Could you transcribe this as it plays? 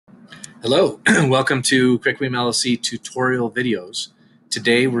Hello, welcome to QuickWeem LLC tutorial videos.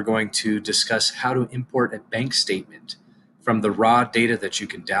 Today we're going to discuss how to import a bank statement from the raw data that you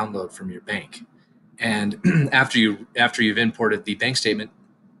can download from your bank. And after you've imported the bank statement,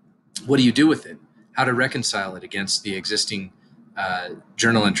 what do you do with it? How to reconcile it against the existing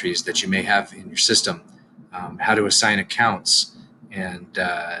journal entries that you may have in your system, how to assign accounts, and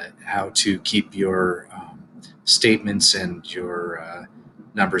how to keep your statements and your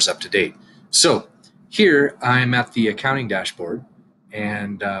numbers up to date. So here I'm at the accounting dashboard,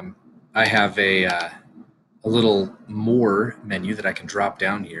 and I have a little more menu that I can drop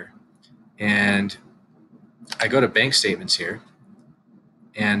down here, and I go to bank statements here,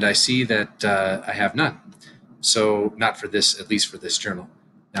 and I see that I have none. So not for this, at least for this journal.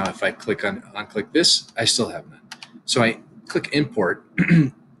 Now if I click unclick this, I still have none. So I click import.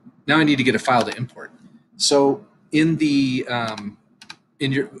 Now I need to get a file to import. So in the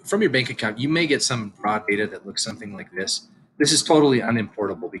from your bank account, you may get some raw data that looks something like this. This is totally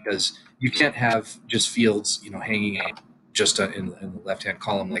unimportable because you can't have just fields, hanging out just in the left-hand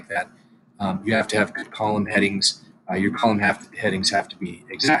column like that. You have to have good column headings. Your column headings have to be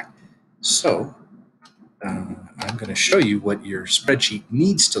exact. So I'm going to show you what your spreadsheet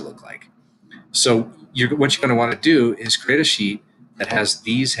needs to look like. So what you're going to want to do is create a sheet that has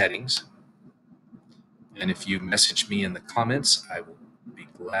these headings. And if you message me in the comments, I will be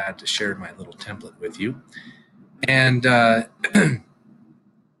glad to share my little template with you. And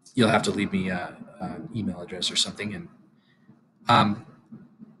you'll have to leave me an email address or something. And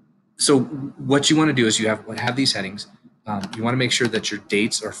so what you want to do is you have these headings. You want to make sure that your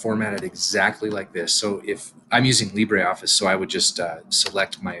dates are formatted exactly like this. So if I'm using LibreOffice, so I would just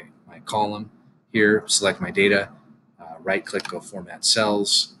select my column here, select my data, right-click, go Format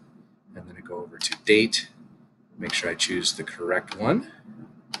Cells, and then I go over to Date. Make sure I choose the correct one.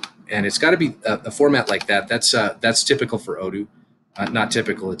 And it's got to be a format like that. That's typical for Odoo. Not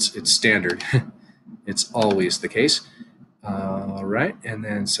typical, it's standard. It's always the case. All right, and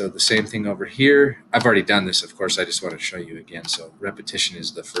then so the same thing over here. I've already done this, of course. I just want to show you again. So repetition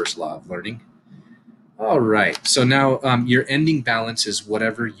is the first law of learning. All right, so now your ending balance is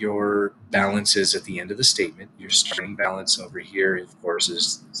whatever your balance is at the end of the statement. Your starting balance over here, of course,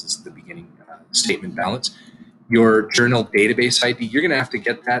 is the beginning statement balance. Your journal database ID, you're going to have to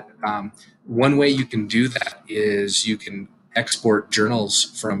get that. One way you can do that is you can export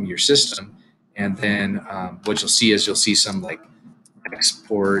journals from your system, and then what you'll see is some like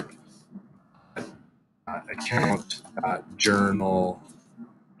export account journal,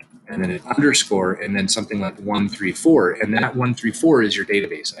 and then an underscore, and then something like 134, and that 134 is your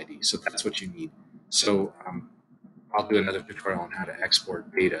database ID. So that's what you need. So I'll do another tutorial on how to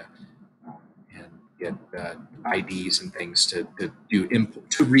export data and get IDs and things to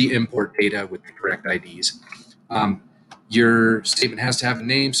re-import data with the correct IDs. Your statement has to have a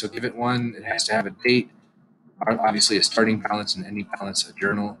name, so give it one. It has to have a date, obviously a starting balance and ending balance, a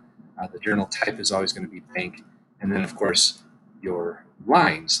journal. The journal type is always going to be bank, and then of course your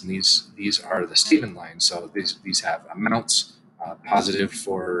lines, and these are the statement lines. So these have amounts, positive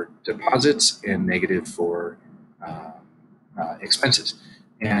for deposits and negative for expenses,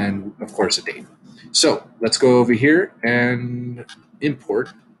 and of course a date. So let's go over here and import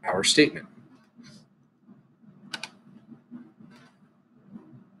our statement.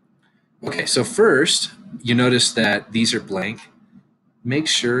 Okay, so first you notice that these are blank. Make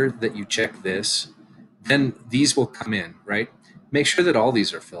sure that you check this. Then these will come in, right? Make sure that all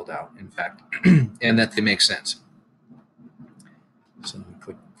these are filled out, in fact, and that they make sense. So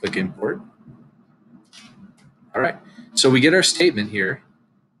click import. All right, so we get our statement here,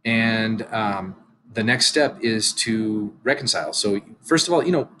 and the next step is to reconcile. So first of all,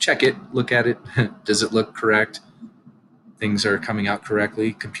 check it, look at it. Does it look correct? Things are coming out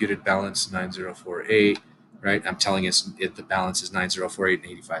correctly. Computed balance 9048, right? I'm telling it the balance is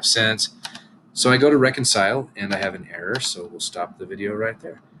 9048.85. So I go to reconcile and I have an error, so we'll stop the video right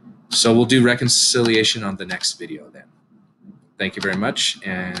there. So we'll do reconciliation on the next video then. Thank you very much,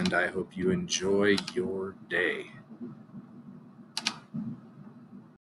 and I hope you enjoy your day.